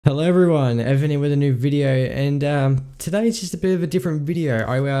Hello everyone, Evan here with a new video, and today it's just a bit of a different video.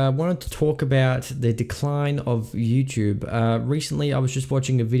 I wanted to talk about the decline of YouTube. Recently I was just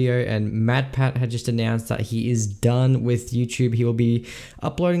watching a video and MadPat had just announced that he is done with YouTube. He will be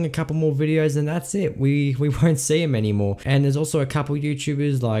uploading a couple more videos and that's it. We won't see him anymore. And there's also a couple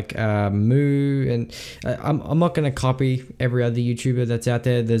YouTubers like Moo, and I'm not going to copy every other YouTuber that's out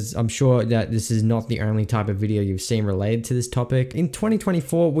there. I'm sure that this is not the only type of video you've seen related to this topic. In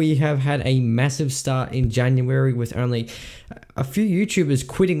 2024 we have had a massive start in January with only a few YouTubers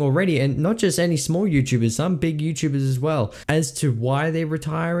quitting already, and not just any small YouTubers, some big YouTubers as well. As to why they're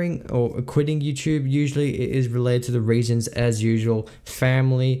retiring or quitting YouTube, usually it is related to the reasons as usual: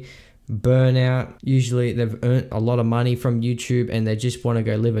 family, burnout. Usually they've earned a lot of money from YouTube and they just want to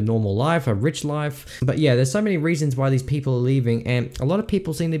go live a normal life, a rich life. But yeah, there's so many reasons why these people are leaving, and a lot of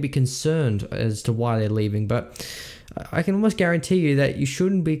people seem to be concerned as to why they're leaving, but I can almost guarantee you that you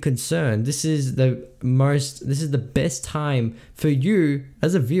shouldn't be concerned. This is the best time for you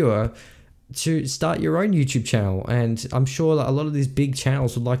as a viewer to start your own YouTube channel, and I'm sure that a lot of these big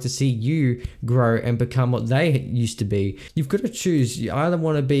channels would like to see you grow and become what they used to be. You've got to choose. You either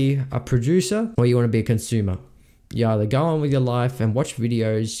want to be a producer or you want to be a consumer. You either go on with your life and watch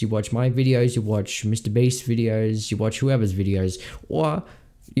videos, you watch my videos, you watch Mr. Beast's videos, you watch whoever's videos, or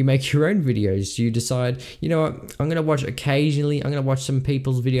you make your own videos. You decide, you know what, I'm going to watch occasionally, I'm going to watch some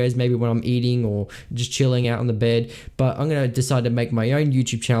people's videos maybe when I'm eating or just chilling out on the bed, but I'm going to decide to make my own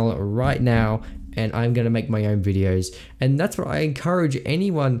YouTube channel right now, and I'm going to make my own videos. And that's what I encourage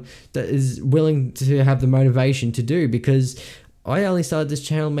anyone that is willing to have the motivation to do, because I only started this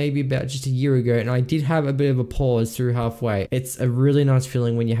channel maybe about just a year ago, and I did have a bit of a pause through halfway. It's a really nice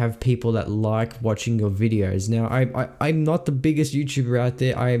feeling when you have people that like watching your videos. Now, I'm not the biggest YouTuber out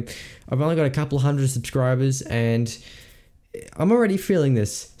there. I've only got a couple hundred subscribers, and I'm already feeling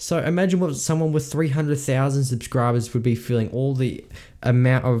this. So imagine what someone with 300,000 subscribers would be feeling, all the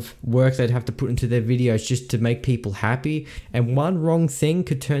amount of work they'd have to put into their videos just to make people happy, and one wrong thing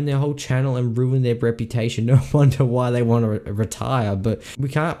could turn their whole channel and ruin their reputation. No wonder why they want to retire. But we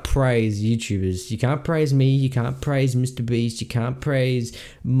can't praise YouTubers. You can't praise me, you can't praise Mr. Beast, you can't praise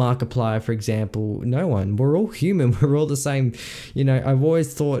Markiplier, for example. No one. We're all human, we're all the same. You know, I've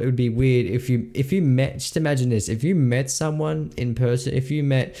always thought it would be weird if you met, just imagine this, if you met someone in person, if you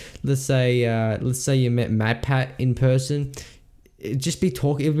met, let's say you met MadPat in person, it'd just be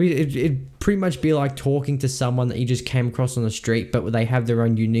talking, it'd pretty much be like talking to someone that you just came across on the street, but they have their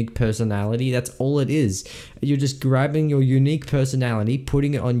own unique personality. That's all it is. You're just grabbing your unique personality,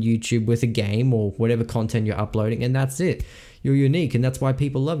 putting it on YouTube with a game or whatever content you're uploading, and that's it. You're unique, and that's why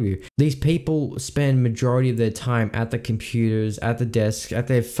people love you. These people spend majority of their time at the computers, at the desk, at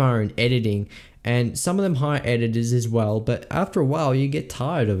their phone, editing, and some of them hire editors as well, but after a while you get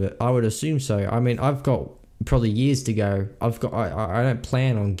tired of it. I would assume so. I mean, I've got probably years to go. I don't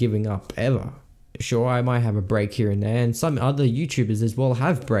plan on giving up ever. Sure, I might have a break here and there, and some other YouTubers as well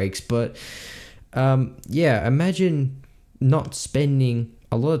have breaks, but yeah, imagine not spending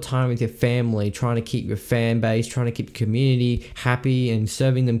a lot of time with your family, trying to keep your fan base, trying to keep the community happy, and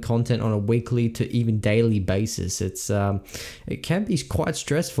serving them content on a weekly to even daily basis. It can be quite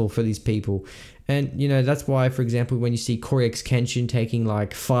stressful for these people. And, you know, that's why, for example, when you see Corey X Kenshin taking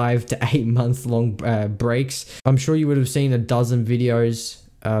like 5 to 8 month long breaks, I'm sure you would have seen a dozen videos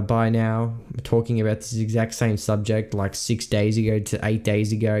by now talking about this exact same subject like 6 days ago to 8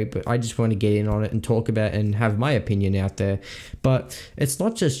 days ago. But I just want to get in on it and talk about it and have my opinion out there. But it's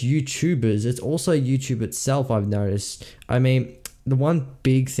not just YouTubers, it's also YouTube itself, I've noticed. I mean, the one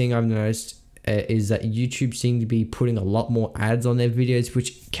big thing I've noticed is that YouTube seem to be putting a lot more ads on their videos,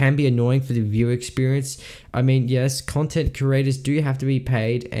 which can be annoying for the viewer experience. I mean, yes, content creators do have to be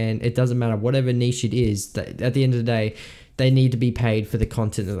paid, and it doesn't matter whatever niche it is, that at the end of the day, they need to be paid for the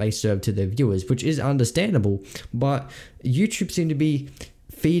content that they serve to their viewers, which is understandable. But YouTube seem to be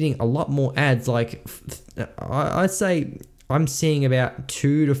feeding a lot more ads. Like, I'd say I'm seeing about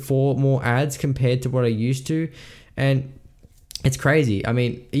 2 to 4 more ads compared to what I used to, and it's crazy. I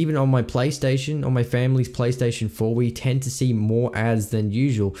mean, even on my PlayStation, on my family's PlayStation 4, we tend to see more ads than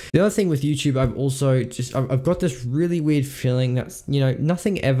usual. The other thing with YouTube, I've got this really weird feeling that, you know,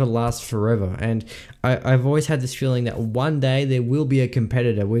 nothing ever lasts forever. And I've always had this feeling that one day there will be a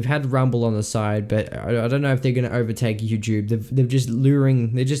competitor. We've had Rumble on the side, but I don't know if they're going to overtake YouTube.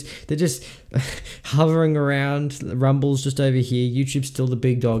 They're just hovering around. Rumble's just over here. YouTube's still the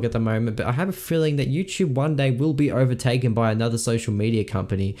big dog at the moment, but I have a feeling that YouTube one day will be overtaken by another social media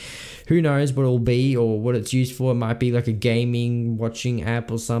company. Who knows what it'll be or what it's used for. It might be like a gaming watching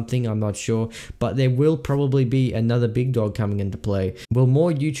app or something, I'm not sure, but there will probably be another big dog coming into play. Will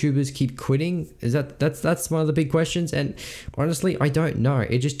more YouTubers keep quitting? That's one of the big questions, and honestly I don't know.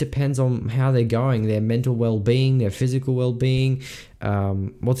 It just depends on how they're going, their mental well-being, their physical well-being,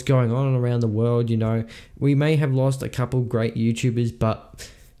 what's going on around the world. You know, we may have lost a couple great YouTubers, but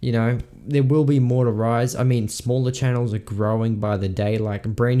you know, there will be more to rise. I mean, smaller channels are growing by the day. Like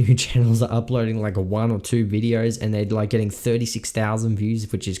brand new channels are uploading like 1 or 2 videos and they're like getting 36,000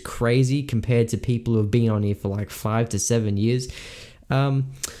 views, which is crazy compared to people who have been on here for like 5 to 7 years.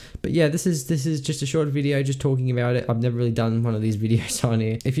 But yeah, this is just a short video just talking about it. I've never really done one of these videos on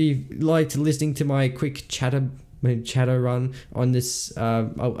here. If you liked listening to my quick chatter run on this,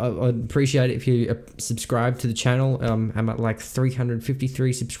 I'd appreciate it if you subscribe to the channel. I'm at like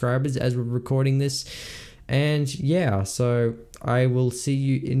 353 subscribers as we're recording this, and yeah, so I will see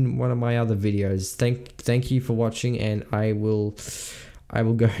you in one of my other videos. Thank you for watching, and I will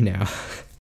go now.